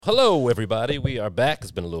Hello, everybody. We are back. It's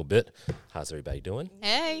been a little bit. How's everybody doing?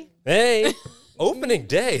 Hey. Hey. Opening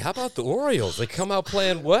day. How about the Orioles? They come out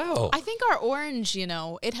playing well. I think our orange,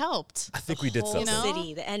 it helped. I think we did something.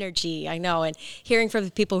 City, the energy, I know. And hearing from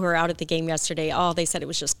the people who were out at the game yesterday, they said it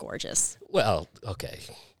was just gorgeous. Well, okay.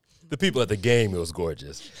 The people at the game, it was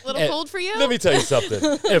gorgeous. A little cold for you? Let me tell you something.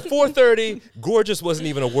 At 4:30, gorgeous wasn't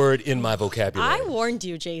even a word in my vocabulary. I warned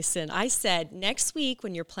you, Jason. I said next week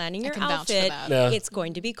when you're planning your can vouch for outfit, that. No. it's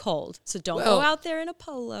going to be cold. So don't go out there in a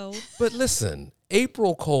polo. But listen,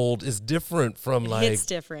 April cold is different from It's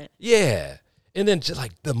different. Yeah. And then just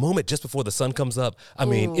like the moment just before the sun comes up, I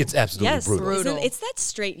mean, it's absolutely brutal. It's that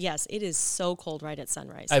straight, yes, it is so cold right at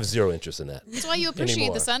sunrise. I have zero interest in that. That's why you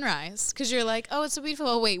appreciate the sunrise, because you're like, oh, it's so beautiful.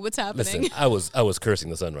 Oh, wait, what's happening? Listen, I was cursing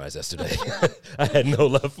the sunrise yesterday. I had no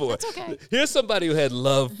love for it. That's okay. Here's somebody who had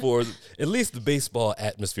love for at least the baseball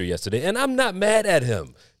atmosphere yesterday, and I'm not mad at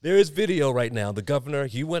him. There is video right now. The governor,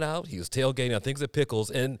 he went out, he was tailgating, I think it's at Pickles,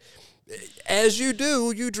 and as you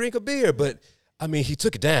do, you drink a beer, but, I mean, he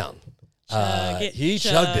took it down. He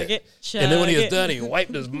chugged it. And then when he was done, he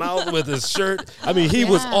wiped his mouth with his shirt. I mean, he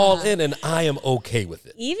was all in, and I am okay with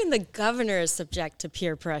it. Even the governor is subject to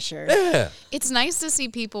peer pressure. Yeah. It's nice to see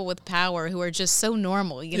people with power who are just so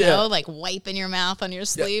normal, know, like wiping your mouth on your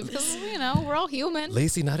sleeve, because, we're all human.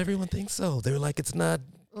 Lacee, not everyone thinks so. They're like, it's not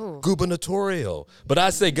gubernatorial. But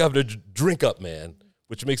I say, Governor, drink up, man,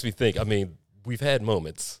 which makes me think, I mean, we've had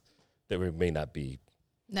moments that we may not be.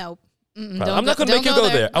 Nope. I'm not going to make you go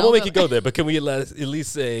there. I won't make you go there, but can we at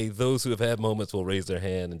least say those who have had moments will raise their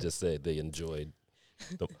hand and just say they enjoyed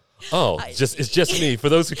them? It's just me. For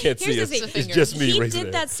those who can't see, it's just me. He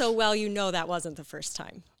did that so well, that wasn't the first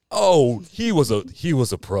time. Oh, he was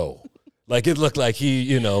a pro. Like it looked like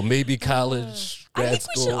he, maybe college, grad I think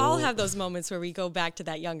school. we should all have those moments where we go back to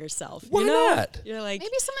that younger self. Why not? You're like,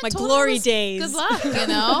 maybe someone my told glory him days. Good luck,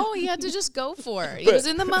 He had to just go for it. He was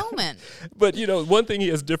in the moment. But, one thing he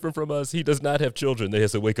is different from us, he does not have children that he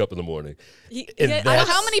has to wake up in the morning.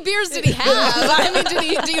 How many beers did he have? I mean,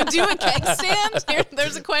 do you do a keg stand?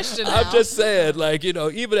 There's a question now. I'm just saying,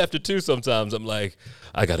 even after 2 sometimes, I'm like,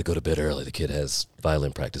 I got to go to bed early. The kid has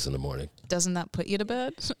violin practice in the morning. Doesn't that put you to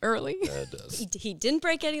bed early? It does. He didn't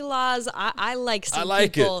break any laws. I like seeing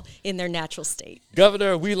people in their natural state.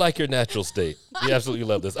 Governor, we like your natural state. We absolutely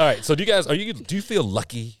love this. All right, so do you feel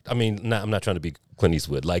lucky? I mean, I'm not trying to be Clint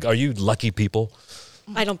Eastwood. Like, are you lucky people?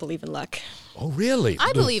 I don't believe in luck. Oh, really?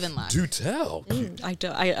 I believe in luck. Do tell. I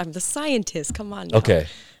don't. I'm the scientist. Come on now. Okay.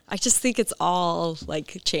 I just think it's all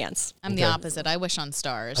like chance. I'm the opposite. I wish on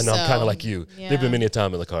stars. I know, I'm kind of like you. Yeah. There've been many a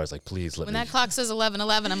time in the car, it's like, please let when me. that clock says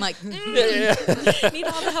 11:11, I'm like, Need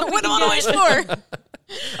all the help. what do I wish for?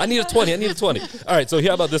 I need a 20. All right, so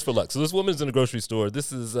how about this for luck? So this woman's in a grocery store.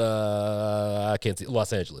 This is, I can't see,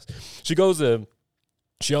 Los Angeles. She goes in.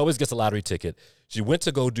 She always gets a lottery ticket. She went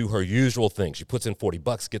to go do her usual thing. She puts in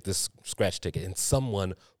 $40, get this scratch ticket, and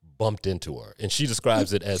someone bumped into her. And she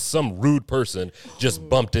describes it as some rude person just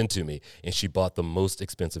bumped into me, and she bought the most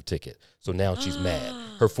expensive ticket. So now she's mad.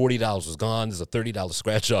 Her $40 was gone. There's a $30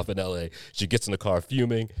 scratch off in L.A. She gets in the car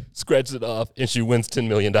fuming, scratches it off, and she wins $10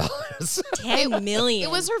 million. $10 million.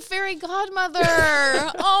 It was her fairy godmother.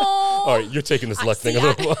 Oh. All right, you're taking this luck thing a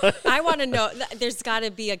little more. I want to know. There's got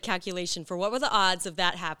to be a calculation for what were the odds of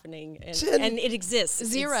that happening, and it exists.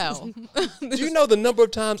 0. Do you know the number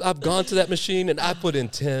of times I've gone to that machine and I put in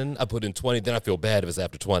 10, I put in 20, then I feel bad if it's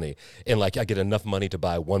after 20, and I get enough money to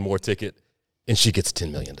buy one more ticket, and she gets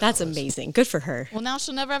 $10 million. That's amazing. Good for her. Well, now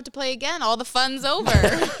she'll never have to play again. All the fun's over.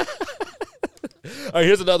 All right,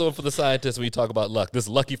 here's another one for the scientists when you talk about luck. This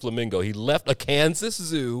lucky flamingo, he left a Kansas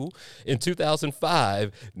zoo in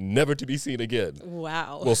 2005, never to be seen again.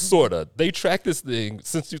 Wow. Well, sort of. They tracked this thing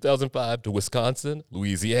since 2005 to Wisconsin,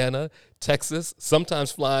 Louisiana, Texas,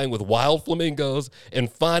 sometimes flying with wild flamingos,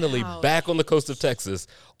 and finally back on the coast of Texas.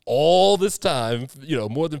 All this time,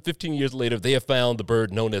 more than 15 years later, they have found the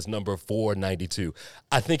bird known as number 492.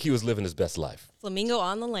 I think he was living his best life. Flamingo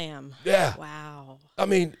on the lamb. Yeah. Wow. I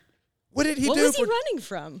mean, what did he do? What was he running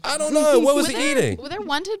from? I don't know. What was he eating? Were there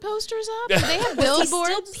wanted posters up? Did they have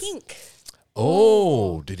billboards? He's still pink.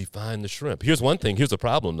 Oh, did he find the shrimp? Here's one thing. Here's the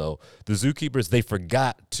problem, though. The zookeepers, they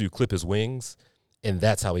forgot to clip his wings, and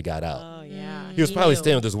that's how he got out. Oh, yeah. He was probably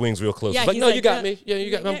standing with his wings real close. Yeah, like, he's no, like, you got me. Yeah, you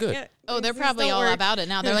got me. I'm good. Yeah. Oh, they're probably Don't all work. about it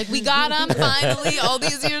now. They're like, we got him finally all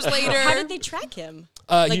these years later. How did they track him?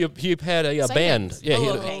 He had a band. Yeah, he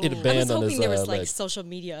had a band on his I was hoping there was leg. social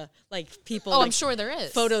media, people. Oh, I'm sure there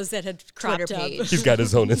is. Photos that had cropped Twitter up. page. He's got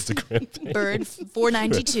his own Instagram page. Bird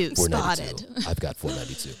 492 492. spotted. I've got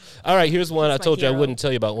 492. All right, here's one. That's I told my you I hero. wouldn't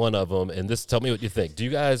tell you about one of them, and tell me what you think. Do you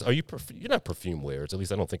guys, you're not perfume wearers. At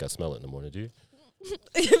least I don't think I smell it in the morning, do you?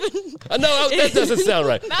 No, that doesn't sound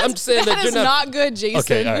right. I'm saying that you're not good, Jason.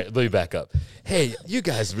 Okay, all right, let me back up. Hey, you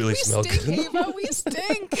guys really smell stink, good. Ava, we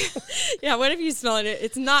stink. Yeah, what if you smell it?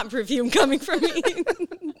 It's not perfume coming from me.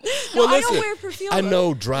 Well, I listen, don't wear perfume. I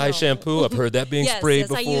know dry shampoo. I've heard that being Yes, sprayed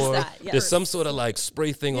yes, I use before. that, yes. There's some sort of like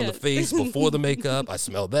spray thing on the face before the makeup. I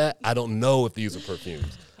smell that. I don't know if these are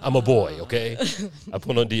perfumes. I'm a boy, okay? I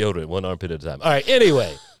put on deodorant, one armpit at a time. All right,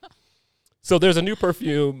 anyway. So there's a new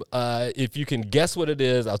perfume. If you can guess what it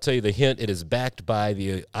is, I'll tell you the hint. It is backed by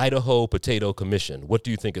the Idaho Potato Commission. What do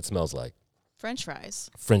you think it smells like? French fries.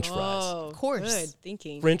 French fries. Of course. Good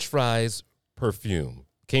thinking. French fries perfume.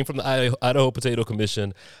 Came from the Idaho Potato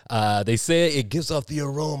Commission. They say it gives off the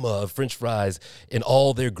aroma of French fries in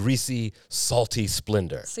all their greasy, salty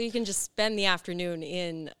splendor. So you can just spend the afternoon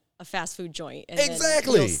in a fast food joint. And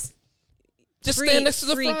Exactly. Then Just stand next to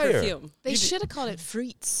the free fryer. perfume. They should have called it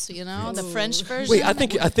frites, the French version. Wait, I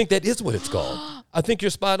think that is what it's called. I think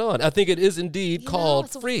you're spot on. I think it is indeed called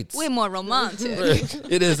it's frites. way more romantic.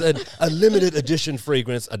 It is a limited edition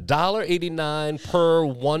fragrance, $1.89 per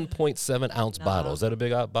 1.7 ounce bottle. Is that a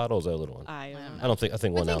big bottle? Or is that a little one? I don't know. I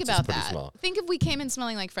think But 1 think ounce is about pretty that. small. Think if we came in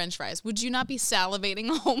smelling like French fries, would you not be salivating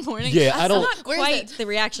all morning? Yeah, I don't. Not Where is quite it? the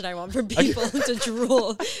reaction I want from people to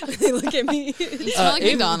drool when they look at me. You smell like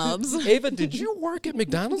Ava- McDonald's. Ava, did you work at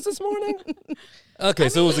McDonald's this morning? Okay,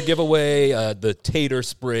 so it was a giveaway. The tater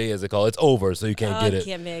spray, as they call it, it's over, so you can't get it.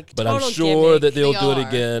 Gimmick. But I'm Total sure gimmick. that they'll They do it are.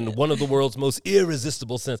 again. One of the world's most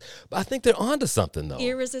irresistible scents. But I think they're onto something, though.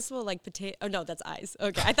 Irresistible, like potato. Oh no, that's eyes.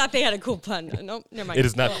 Okay, I thought they had a cool pun. No, never mind. It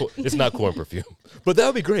is not. It's not corn perfume, but that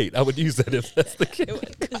would be great. I would use that if that's the case.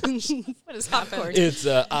 What is happening? It's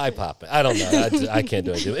eye popping. I don't know. I can't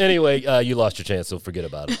do anything. Anyway, you lost your chance, so forget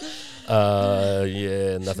about it.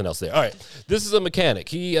 Yeah, nothing else there. All right, this is a mechanic.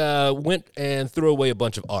 He went and threw away a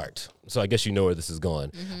bunch of art. So I guess you know where this is going.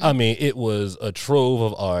 Mm-hmm. I mean, it was a trove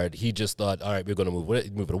of art. He just thought, all right, we're going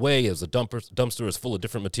to move it away. It was a dumpster. It's full of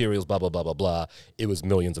different materials, blah, blah, blah, blah, blah. It was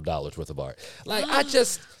millions of dollars worth of art. Like, I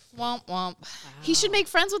just... Womp womp. He should make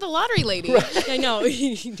friends with a lottery lady. I know.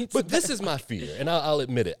 But this is my fear, and I'll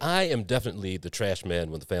admit it. I am definitely the trash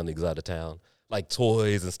man when the family goes out of town. Like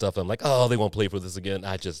toys and stuff. I'm like, oh, they won't play for this again.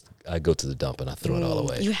 I go to the dump and I throw it all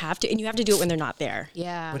away. You have to, and you have to do it when they're not there.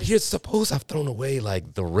 Yeah. But here's, suppose I've thrown away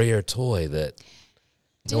like the rare toy that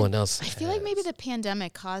no one else I feel like maybe the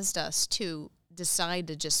pandemic caused us to decide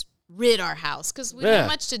to just rid our house because we didn't have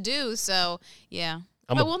much to do. So, yeah.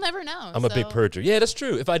 But we'll never know. I'm a big purger. Yeah, that's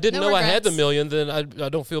true. If I didn't No know I had the regrets. million, then I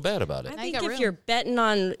don't feel bad about it. I Now think you got if room. you're betting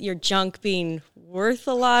on your junk being worth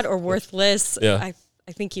a lot or worthless, Yeah.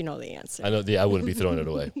 I think you know the answer. I know. I wouldn't be throwing it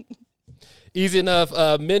away. Easy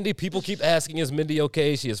enough. Mindy, people keep asking, is Mindy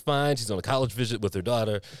okay? She is fine. She's on a college visit with her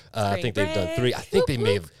daughter. I think they've done 3. I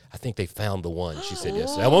think they found the one, she said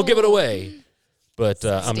yesterday. I won't give it away, but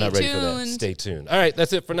I'm not ready for that. tuned. Stay tuned. All right,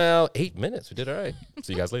 that's it for now. 8 minutes. We did all right.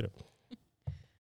 See you guys later.